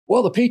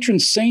Well, the patron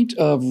saint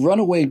of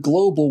runaway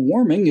global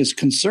warming is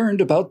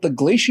concerned about the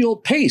glacial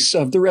pace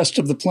of the rest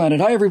of the planet.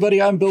 Hi, everybody.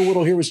 I'm Bill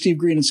Whittle here with Steve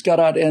Green and Scott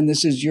Ott, and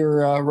this is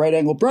your Right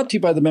Angle, brought to you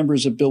by the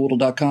members of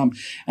BillWhittle.com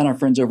and our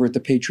friends over at the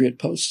Patriot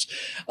Posts.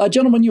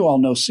 Gentlemen, you all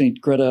know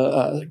Saint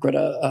Greta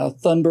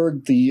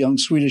Thunberg, the young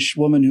Swedish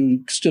woman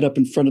who stood up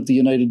in front of the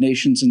United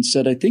Nations and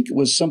said, I think it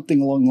was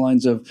something along the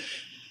lines of,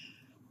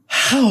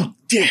 "How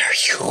dare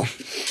you?"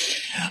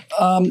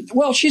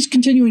 Well, she's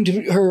continuing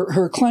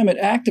her climate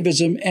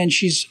activism, and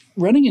she's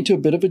running into a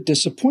bit of a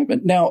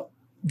disappointment. Now,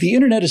 the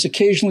internet is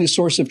occasionally a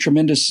source of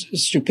tremendous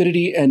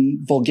stupidity and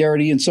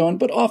vulgarity and so on,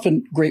 but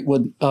often great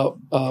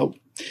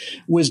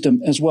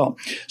wisdom as well.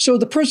 So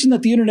the person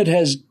that the internet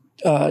has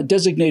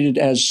designated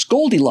as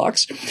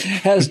Goldilocks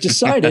has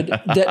decided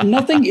that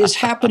nothing is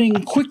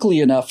happening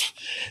quickly enough,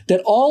 that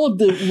all of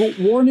the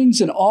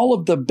warnings and all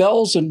of the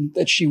bells and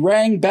that she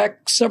rang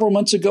back several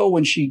months ago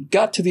when she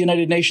got to the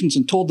United Nations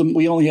and told them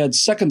we only had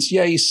seconds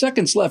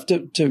left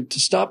to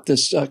stop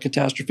this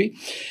catastrophe,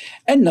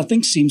 and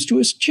nothing seems to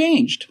have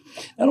changed.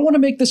 I don't want to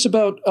make this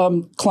about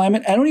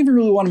climate. I don't even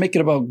really want to make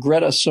it about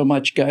Greta so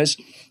much, guys,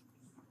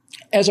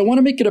 as I want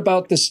to make it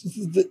about this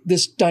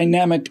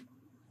dynamic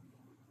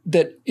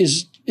that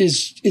it's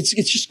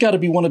just got to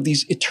be one of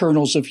these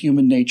eternals of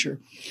human nature.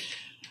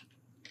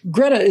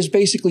 Greta is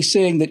basically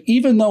saying that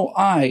even though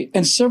I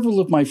and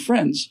several of my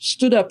friends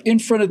stood up in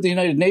front of the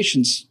United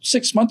Nations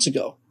 6 months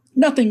ago,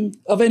 nothing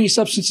of any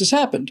substance has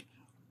happened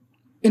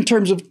in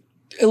terms of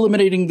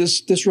eliminating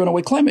this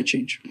runaway climate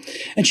change.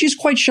 And she's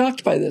quite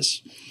shocked by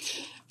this.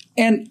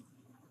 And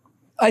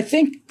I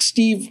think,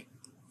 Steve,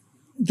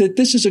 that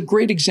this is a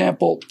great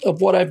example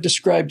of what I've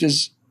described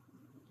as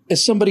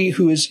somebody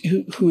who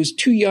is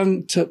too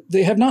young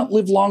they have not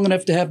lived long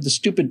enough to have the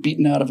stupid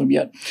beaten out of them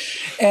yet.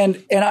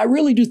 And I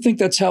really do think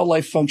that's how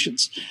life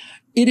functions.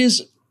 It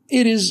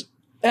is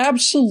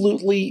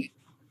absolutely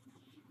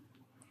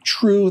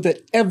true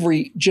that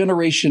every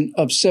generation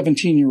of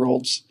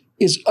 17-year-olds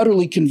is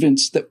utterly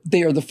convinced that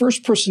they are the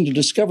first person to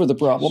discover the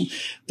problem.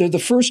 They're the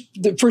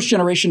first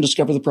generation to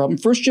discover the problem,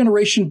 first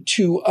generation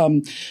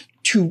to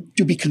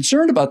be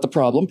concerned about the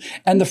problem,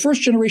 and the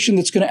first generation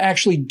that's going to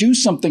actually do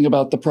something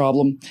about the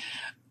problem.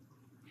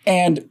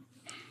 And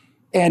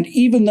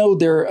even though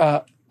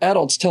their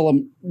adults tell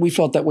them we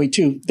felt that way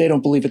too, they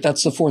don't believe it.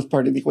 That's the fourth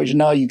part of the equation.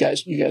 No, you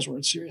guys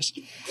weren't serious.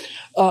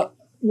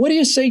 What do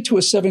you say to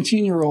a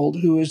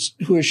 17-year-old who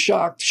is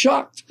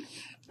shocked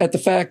at the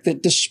fact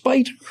that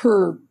despite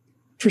her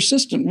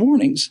persistent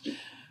warnings,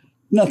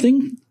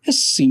 nothing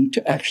has seemed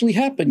to actually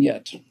happen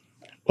yet?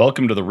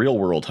 Welcome to the real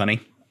world, honey.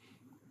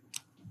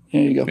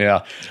 There you go.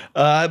 Yeah.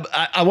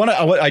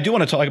 I do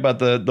want to talk about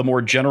the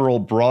more general,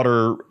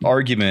 broader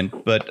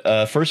argument.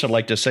 But first, I'd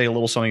like to say a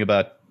little something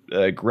about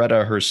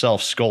Greta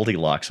herself,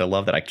 Goldilocks. I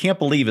love that. I can't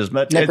believe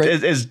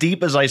as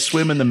deep as I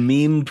swim in the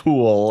meme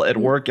pool at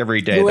work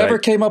every day. Whoever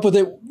came up with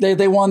it,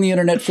 they won the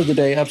internet for the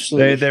day.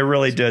 Absolutely. They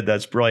really did.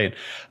 That's brilliant.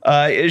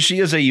 She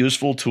is a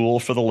useful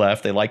tool for the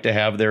left. They like to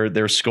have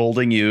their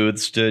scolding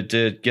youths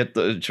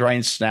to try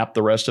and snap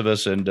the rest of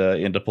us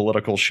into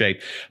political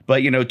shape.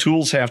 But,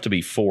 tools have to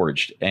be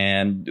forged.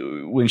 And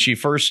when she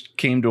first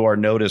came to our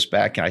notice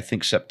back in, I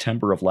think,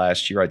 September of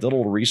last year, I did a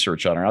little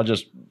research on her. I'll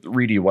just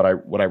read you what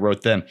I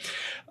wrote then.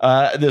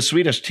 The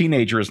Swedish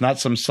teenager is not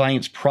some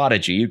science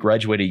prodigy who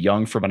graduated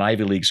young from an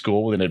Ivy League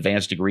school with an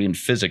advanced degree in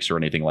physics or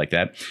anything like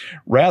that.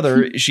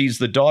 Rather, she's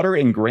the daughter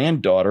and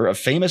granddaughter of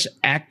famous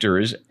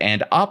actors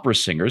and opera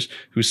singers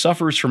who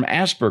suffers from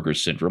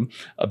Asperger's syndrome,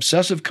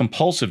 obsessive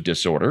compulsive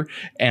disorder,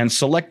 and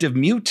selective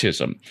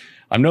mutism.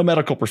 I'm no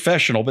medical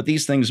professional, but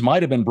these things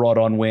might have been brought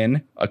on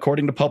when,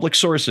 according to public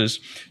sources,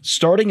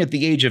 starting at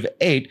the age of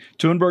 8,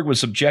 Thunberg was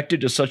subjected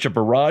to such a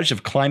barrage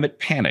of climate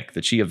panic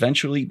that she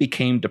eventually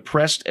became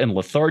depressed and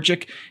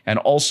lethargic and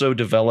also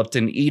developed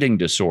an eating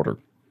disorder.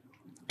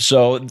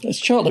 So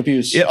it's child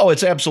abuse.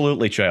 It's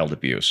absolutely child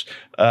abuse.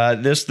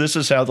 This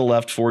is how the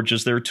left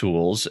forges their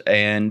tools.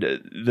 And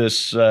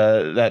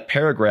that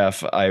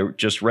paragraph I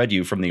just read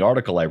you from the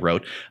article I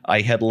wrote,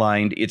 I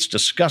headlined, "It's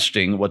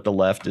disgusting what the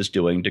left is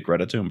doing to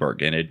Greta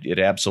Thunberg." And it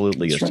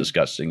absolutely is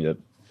disgusting. The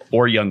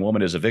poor young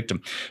woman is a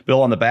victim.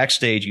 Bill, on the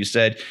backstage, you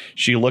said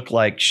she looked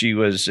like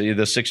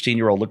the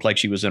 16-year-old looked like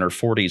she was in her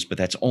 40s, but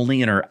that's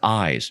only in her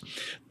eyes.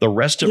 The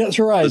rest of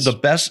her eyes.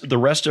 The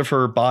rest of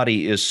her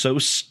body is so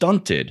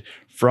stunted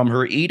from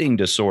her eating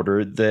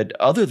disorder that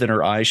other than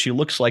her eyes, she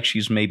looks like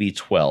she's maybe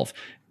 12.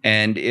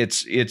 And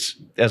it's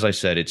as I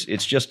said,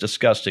 it's just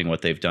disgusting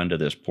what they've done to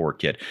this poor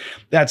kid.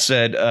 That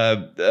said,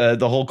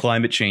 the whole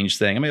climate change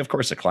thing, I mean, of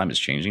course, the climate's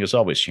changing. It's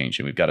always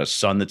changing. We've got a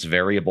sun that's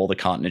variable. The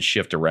continents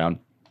shift around.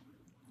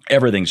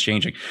 Everything's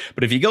changing.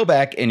 But if you go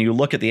back and you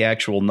look at the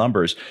actual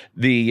numbers,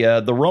 the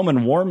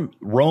Roman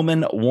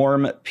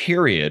warm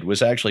period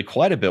was actually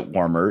quite a bit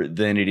warmer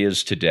than it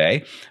is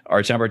today.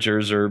 Our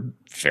temperatures are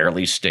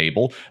fairly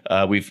stable.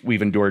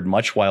 We've endured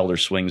much wilder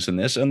swings than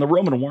this, and the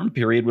Roman warm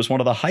period was one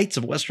of the heights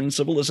of Western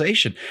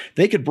civilization.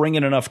 They could bring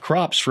in enough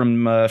crops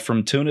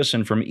from Tunis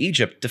and from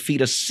Egypt to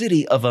feed a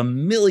city of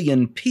 1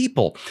 million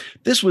people.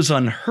 This was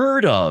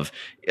unheard of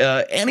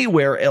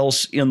anywhere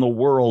else in the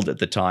world at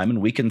the time,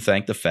 and we can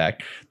thank the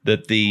fact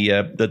that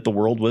the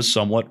world was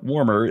somewhat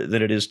warmer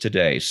than it is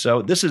today.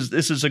 So this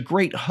is a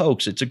great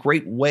hoax. It's a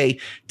great way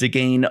to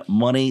gain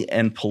money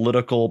and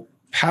political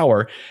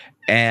power.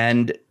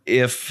 And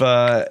if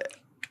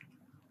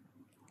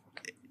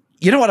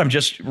you know what I'm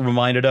just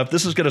reminded of?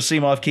 This is going to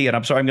seem off key, and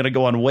I'm sorry I'm going to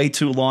go on way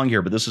too long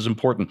here, but this is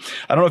important.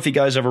 I don't know if you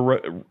guys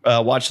ever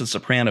watched The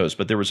Sopranos,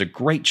 but there was a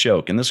great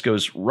joke, and this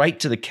goes right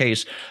to the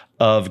case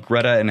of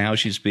Greta and how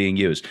she's being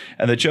used.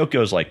 And the joke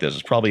goes like this.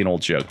 It's probably an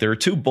old joke. There are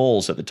two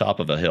bulls at the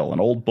top of a hill, an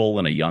old bull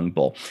and a young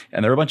bull,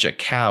 and there are a bunch of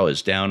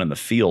cows down in the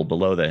field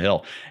below the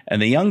hill.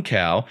 And the young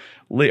cow,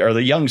 or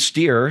the young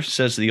steer,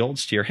 says to the old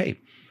steer, "Hey,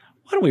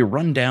 why don't we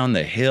run down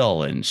the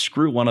hill and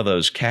screw one of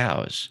those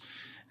cows?"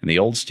 And the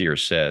old steer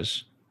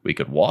says, "We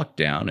could walk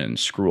down and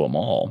screw them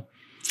all."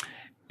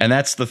 And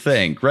that's the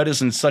thing.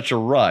 Greta's in such a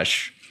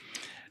rush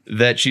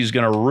that she's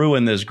going to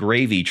ruin this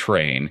gravy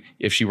train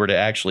if she were to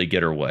actually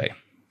get her way.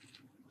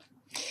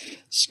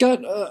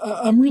 Scott,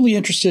 I'm really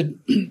interested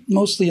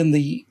mostly in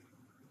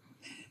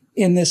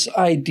this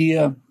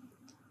idea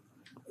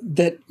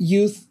that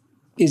youth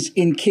is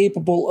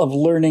incapable of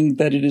learning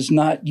that it is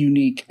not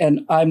unique.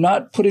 And I'm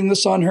not putting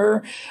this on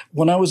her.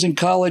 When I was in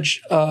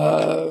college,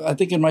 I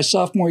think in my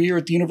sophomore year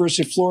at the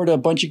University of Florida, a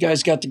bunch of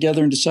guys got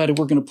together and decided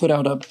we're going to put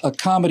out a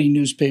comedy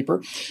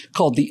newspaper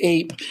called The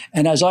Ape.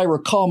 And as I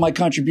recall, my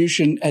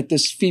contribution at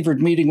this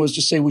fevered meeting was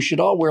to say we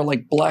should all wear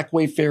like black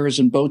Wayfarers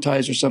and bow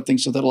ties or something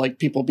so that like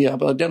people be able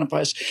to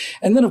identify us.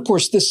 And then, of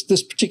course, this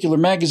particular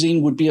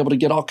magazine would be able to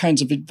get all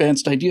kinds of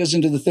advanced ideas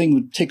into the thing,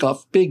 would take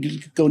off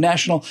big, go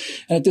national.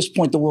 And at this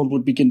point, the world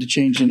would begin to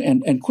change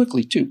and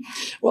quickly too.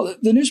 Well,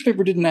 the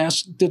newspaper didn't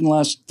last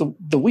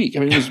the week. I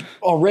mean, it was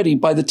already,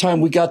 by the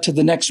time we got to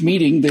the next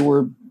meeting, there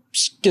were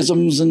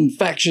schisms and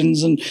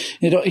factions, and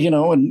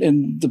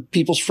and the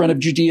People's Front of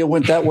Judea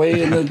went that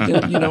way, and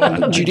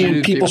the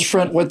Judean People's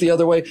Front went the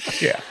other way.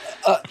 Yeah.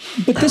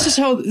 But this is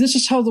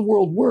how the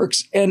world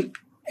works, and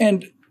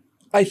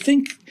I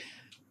think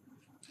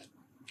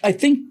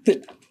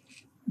that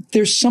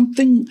there's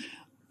something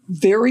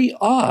very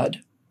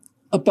odd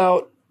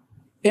about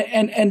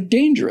and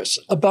dangerous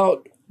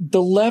about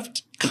the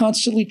left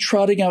constantly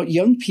trotting out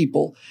young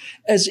people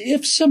as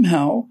if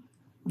somehow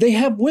they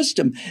have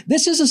wisdom.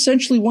 This is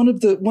essentially one of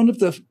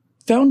the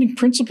founding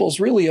principles,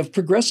 really, of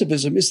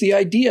progressivism, is the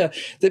idea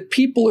that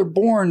people are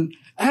born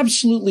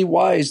absolutely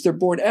wise. They're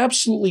born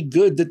absolutely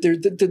good,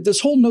 that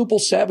this whole noble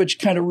savage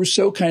kind of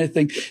Rousseau kind of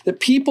thing, that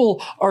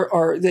people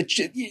are that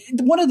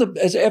one of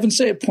the, as Evan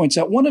points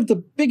out, one of the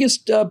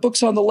biggest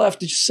books on the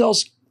left that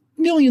sells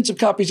millions of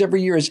copies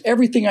every year is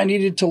Everything I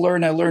Needed to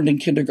Learn, I Learned in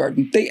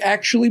Kindergarten. They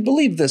actually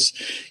believe this,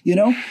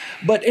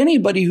 but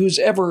anybody who's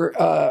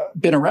ever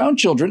been around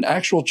children,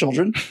 actual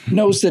children,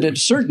 knows that at a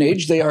certain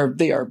age, they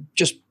are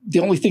just, the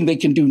only thing they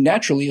can do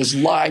naturally is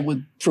lie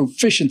with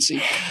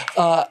proficiency.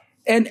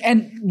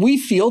 And we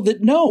feel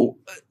that no,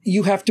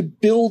 you have to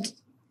build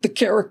the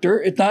character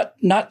and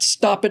not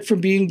stop it from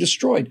being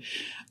destroyed.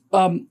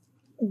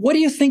 What do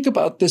you think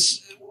about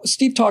this?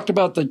 Steve talked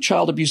about the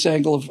child abuse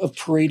angle of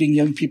parading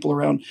young people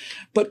around.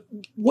 But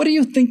what do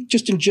you think,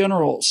 just in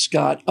general,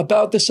 Scott,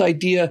 about this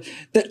idea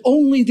that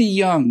only the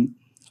young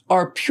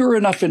are pure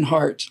enough in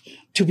heart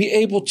to be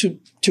able to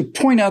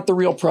point out the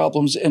real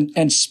problems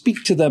and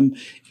speak to them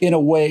in a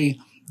way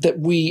that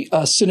we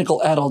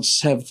cynical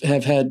adults have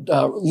had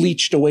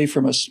leached away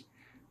from us?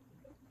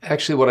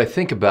 Actually, what I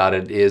think about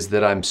it is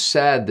that I'm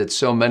sad that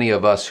so many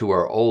of us who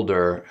are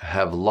older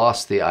have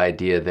lost the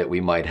idea that we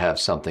might have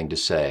something to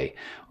say,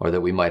 or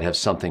that we might have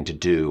something to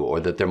do, or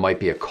that there might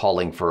be a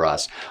calling for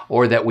us,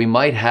 or that we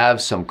might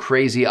have some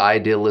crazy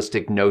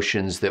idealistic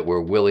notions that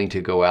we're willing to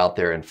go out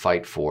there and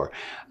fight for.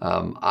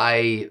 I'm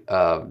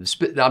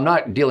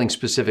not dealing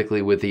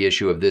specifically with the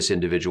issue of this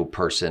individual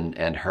person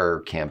and her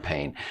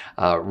campaign.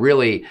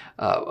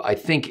 I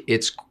think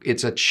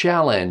it's a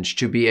challenge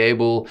to be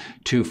able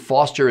to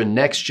foster a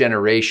next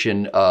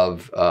generation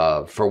of,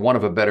 for want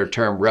of a better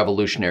term,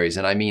 revolutionaries.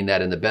 And I mean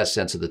that in the best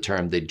sense of the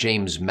term, the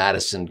James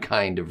Madison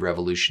kind of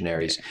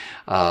revolutionaries.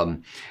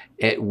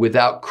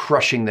 Without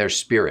crushing their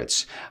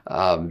spirits,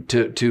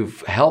 to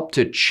help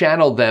to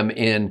channel them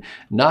in,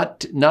 not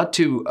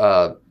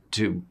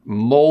to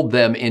mold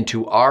them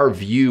into our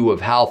view of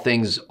how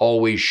things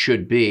always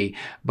should be,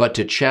 but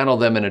to channel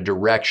them in a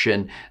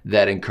direction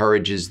that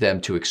encourages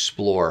them to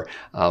explore.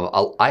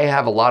 I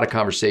have a lot of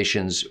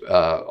conversations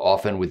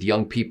often with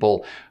young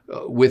people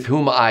with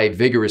whom I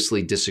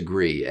vigorously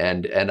disagree.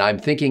 And I'm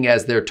thinking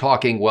as they're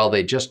talking, well,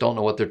 they just don't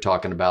know what they're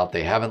talking about.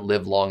 They haven't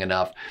lived long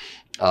enough,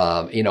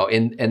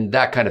 and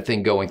that kind of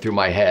thing going through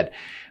my head.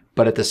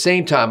 But at the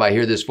same time, I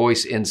hear this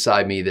voice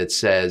inside me that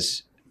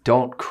says,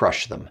 don't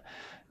crush them.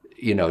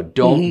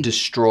 Don't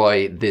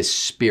destroy this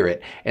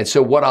spirit. And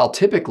so what I'll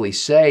typically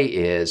say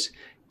is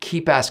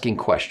keep asking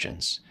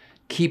questions,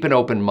 keep an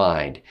open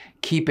mind,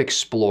 keep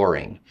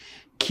exploring,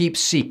 keep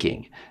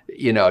seeking.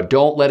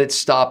 don't let it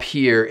stop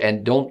here,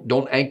 and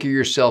don't anchor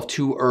yourself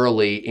too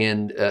early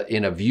in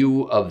a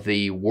view of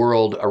the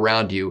world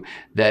around you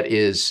that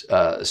is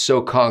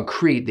so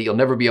concrete that you'll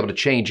never be able to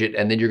change it,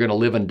 and then you're going to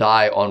live and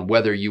die on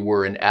whether you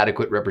were an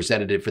adequate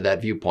representative for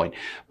that viewpoint.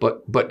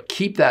 But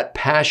keep that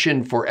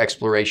passion for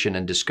exploration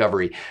and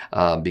discovery,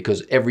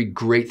 because every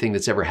great thing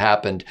that's ever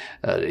happened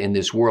in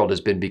this world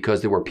has been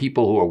because there were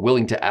people who are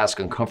willing to ask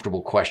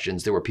uncomfortable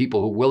questions. There were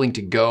people who were willing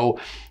to go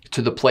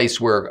to the place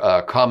where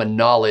common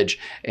knowledge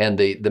and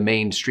the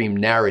mainstream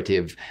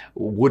narrative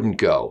wouldn't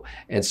go.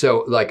 And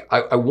so, like,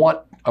 I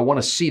want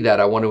to see that.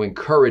 I want to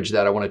encourage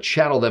that. I want to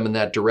channel them in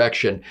that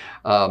direction.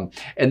 And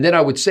then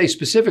I would say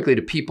specifically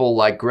to people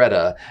like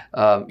Greta,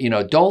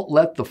 don't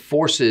let the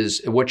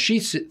forces, what she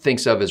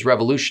thinks of as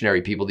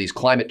revolutionary people, these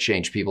climate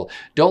change people,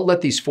 don't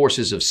let these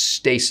forces of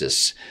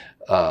stasis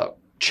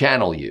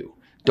channel you.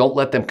 Don't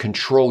let them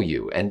control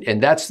you. And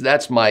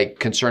that's my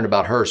concern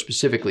about her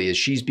specifically, is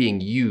she's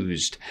being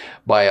used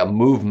by a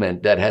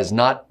movement that has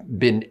not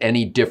been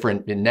any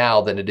different now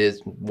than it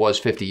was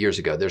 50 years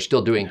ago. They're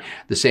still doing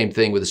the same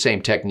thing with the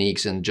same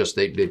techniques, and just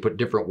they put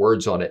different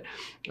words on it.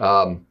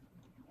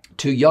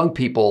 To young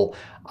people,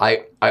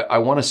 I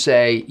want to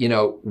say,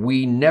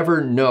 we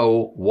never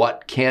know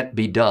what can't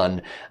be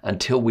done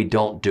until we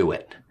don't do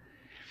it.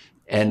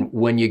 And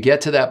when you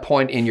get to that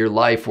point in your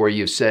life where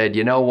you've said,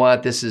 you know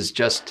what, this is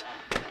just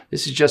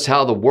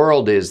how the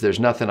world is, there's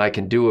nothing I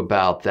can do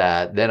about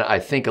that, then I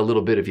think a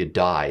little bit of you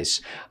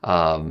dies.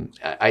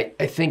 I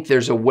think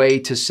there's a way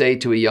to say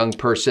to a young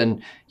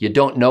person, you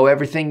don't know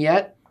everything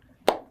yet,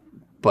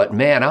 but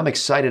man, I'm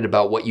excited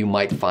about what you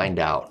might find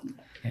out.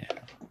 Yeah.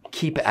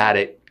 Keep at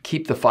it.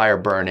 Keep the fire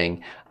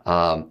burning.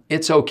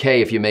 It's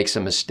okay if you make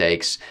some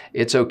mistakes.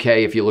 It's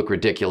okay if you look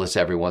ridiculous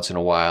every once in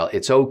a while.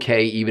 It's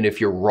okay even if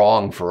you're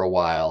wrong for a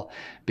while,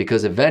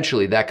 because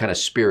eventually that kind of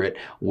spirit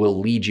will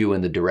lead you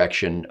in the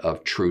direction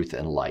of truth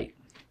and light.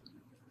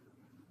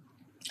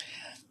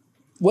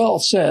 Well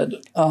said.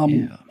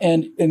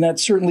 And that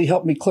certainly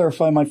helped me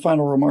clarify my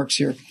final remarks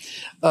here.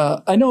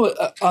 I know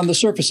on the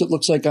surface it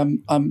looks like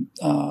I'm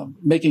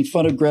making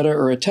fun of Greta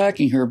or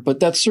attacking her, but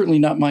that's certainly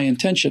not my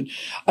intention.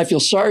 I feel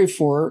sorry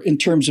for her in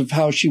terms of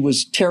how she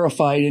was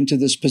terrified into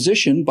this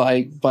position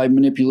by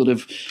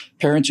manipulative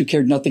parents who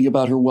cared nothing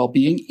about her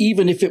well-being.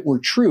 Even if it were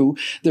true,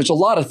 there's a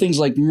lot of things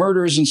like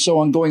murders and so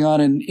on going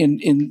on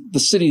in the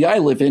city I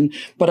live in,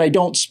 but I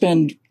don't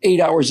spend 8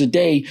 hours a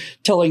day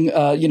telling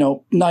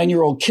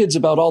 9-year-old kids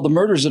about all the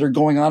murders that are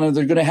going on, and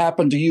they're going to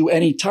happen to you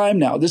any time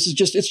now. It's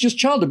just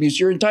child abuse.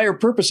 Your entire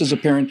purpose as a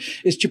parent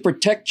is to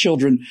protect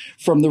children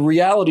from the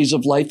realities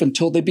of life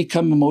until they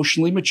become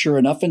emotionally mature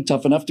enough and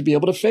tough enough to be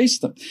able to face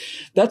them.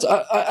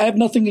 I have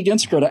nothing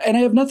against Greta, and I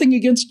have nothing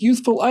against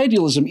youthful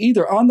idealism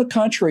either. On the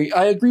contrary,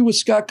 I agree with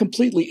Scott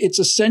completely. It's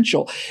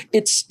essential.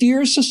 It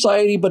steers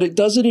society, but it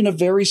does it in a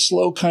very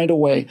slow kind of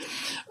way.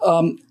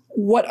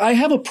 What I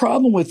have a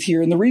problem with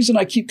here, and the reason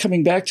I keep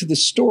coming back to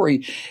this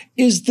story,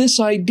 is this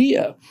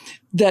idea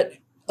that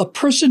a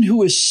person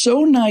who is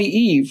so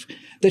naive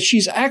that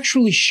she's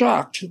actually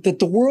shocked that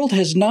the world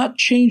has not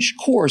changed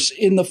course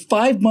in the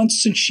 5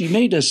 months since she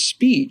made a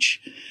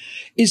speech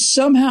is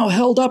somehow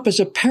held up as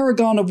a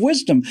paragon of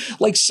wisdom.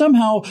 Like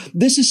somehow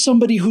this is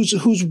somebody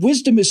whose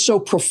wisdom is so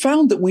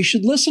profound that we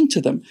should listen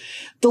to them.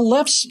 The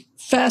left's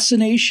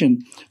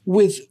fascination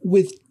with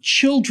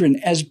children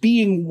as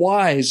being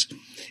wise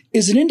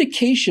is an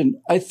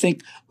indication, I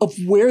think, of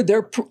where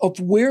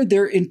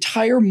their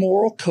entire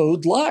moral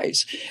code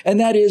lies. And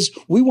that is,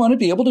 we want to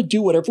be able to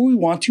do whatever we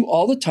want to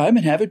all the time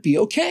and have it be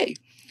okay.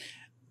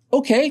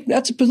 Okay,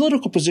 that's a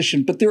political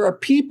position, but there are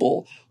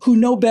people who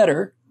know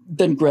better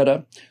than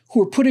Greta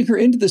who are putting her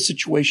into this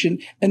situation,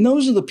 and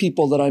those are the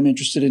people that I'm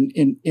interested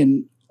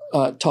in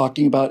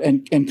talking about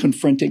and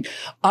confronting.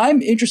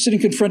 I'm interested in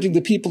confronting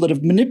the people that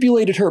have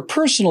manipulated her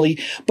personally,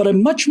 but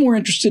I'm much more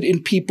interested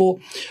in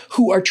people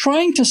who are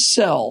trying to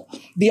sell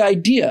the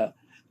idea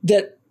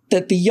that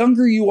the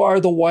younger you are,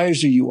 the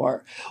wiser you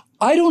are.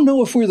 I don't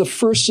know if we're the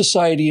first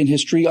society in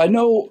history. I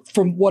know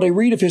from what I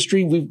read of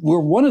history, we're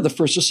one of the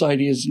first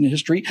societies in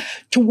history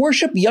to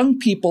worship young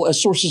people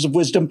as sources of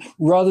wisdom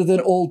rather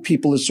than old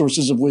people as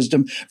sources of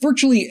wisdom.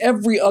 Virtually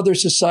every other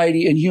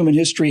society in human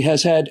history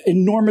has had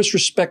enormous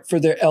respect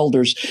for their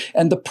elders.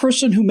 And the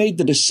person who made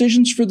the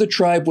decisions for the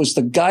tribe was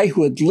the guy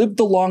who had lived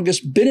the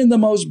longest, been in the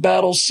most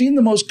battles, seen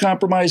the most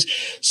compromise,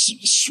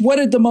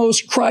 sweated the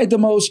most, cried the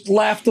most,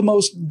 laughed the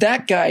most.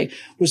 That guy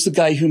was the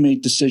guy who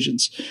made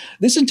decisions.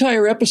 This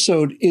entire episode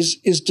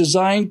is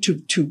designed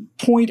to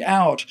point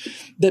out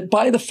that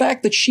by the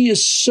fact that she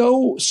is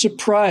so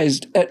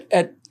surprised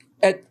at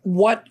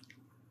what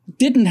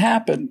didn't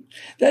happen,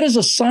 that is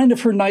a sign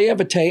of her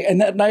naivete,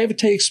 and that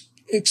naivete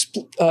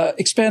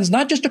expands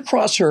not just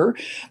across her,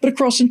 but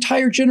across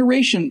every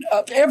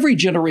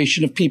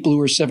generation of people who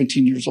are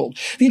 17 years old.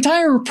 The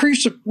entire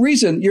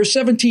reason you're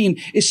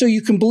 17 is so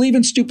you can believe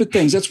in stupid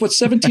things. That's what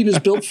 17 is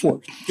built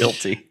for.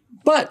 Guilty.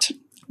 But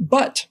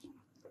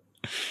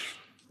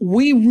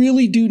we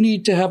really do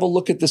need to have a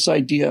look at this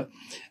idea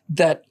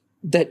that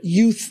that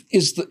youth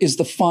is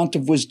the font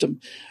of wisdom,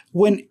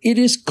 when it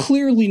is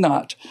clearly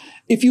not.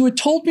 If you had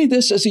told me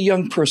this as a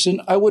young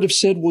person, I would have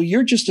said, well,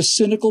 you're just a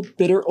cynical,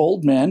 bitter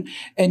old man,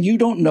 and you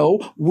don't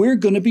know we're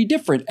going to be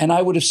different. And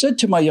I would have said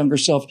to my younger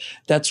self,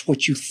 that's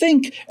what you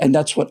think, and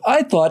that's what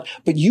I thought,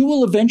 but you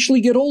will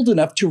eventually get old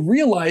enough to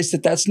realize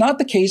that that's not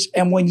the case.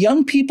 And when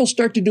young people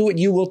start to do it,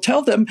 you will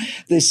tell them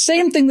the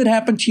same thing that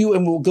happened to you,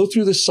 and we'll go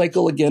through this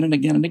cycle again and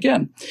again and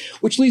again.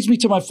 Which leads me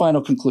to my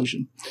final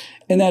conclusion.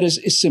 And that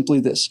is simply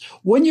this.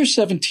 When you're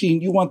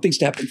 17, you want things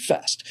to happen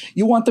fast.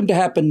 You want them to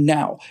happen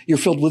now. You're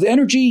filled with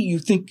energy. You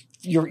think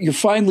you're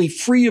finally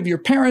free of your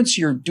parents.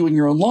 You're doing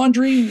your own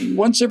laundry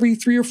once every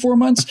 3 or 4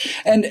 months.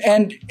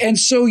 And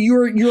so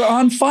you're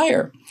on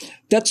fire.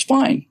 That's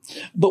fine.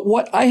 But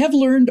what I have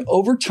learned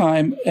over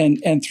time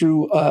and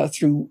through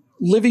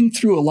living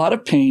through a lot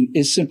of pain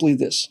is simply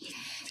this.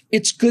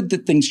 It's good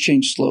that things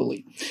change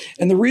slowly.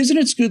 And the reason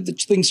it's good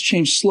that things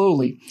change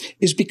slowly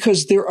is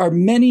because there are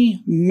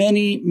many,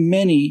 many,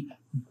 many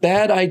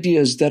bad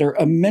ideas that are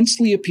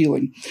immensely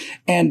appealing.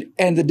 And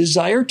the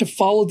desire to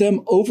follow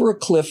them over a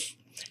cliff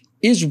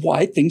is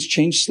why things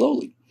change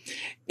slowly.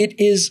 It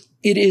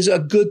is a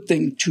good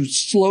thing to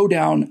slow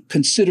down,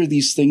 consider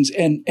these things.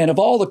 And of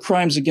all the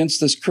crimes against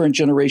this current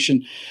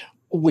generation,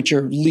 which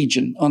are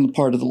legion on the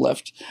part of the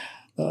left,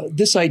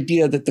 this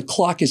idea that the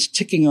clock is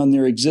ticking on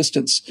their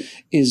existence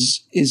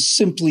is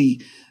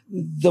simply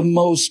the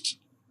most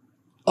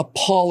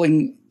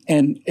appalling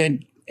and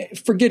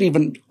forget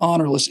even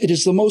honorless. It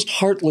is the most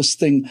heartless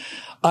thing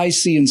I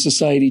see in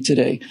society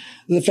today.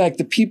 The fact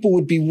that people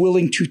would be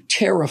willing to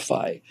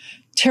terrify,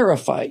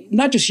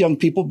 not just young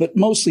people, but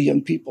mostly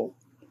young people,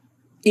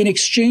 in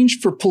exchange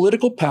for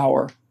political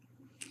power.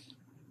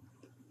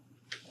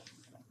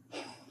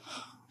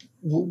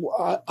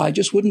 I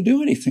just wouldn't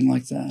do anything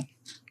like that.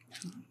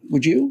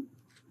 Would you?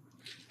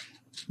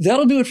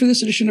 That'll do it for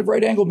this edition of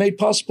Right Angle, made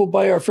possible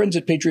by our friends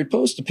at Patriot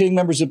Post, the paying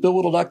members at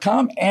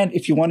BillWhittle.com. And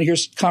if you want to hear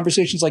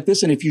conversations like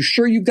this, and if you're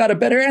sure you've got a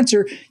better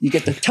answer, you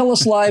get to tell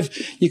us live.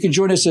 You can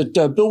join us at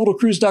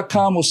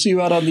BillWhittleCruise.com. We'll see you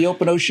out on the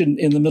open ocean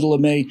in the middle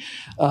of May.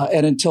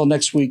 And until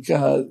next week,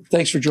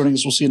 thanks for joining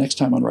us. We'll see you next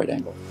time on Right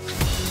Angle.